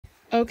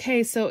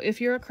Okay, so if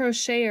you're a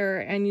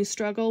crocheter and you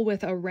struggle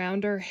with a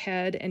rounder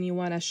head and you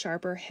want a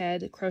sharper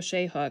head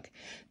crochet hook,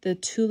 the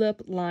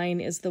Tulip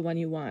line is the one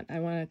you want. I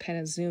want to kind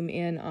of zoom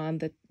in on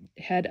the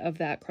head of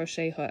that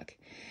crochet hook.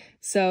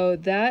 So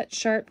that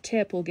sharp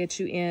tip will get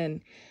you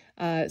in.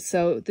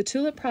 So the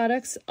Tulip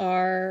products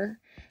are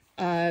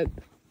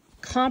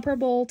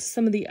comparable to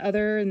some of the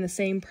other in the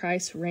same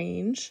price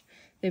range.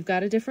 They've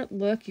got a different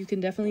look. You can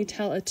definitely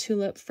tell a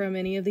Tulip from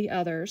any of the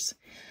others.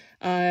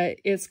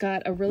 It's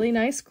got a really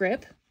nice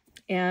grip,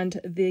 and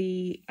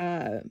the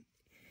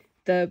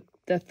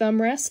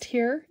thumb rest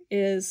here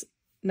is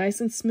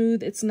nice and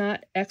smooth. It's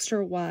not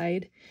extra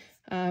wide,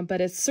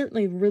 but it's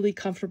certainly really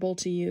comfortable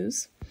to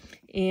use.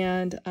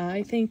 And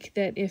I think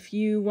that if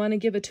you want to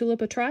give a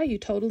Tulip a try, you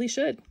totally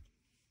should.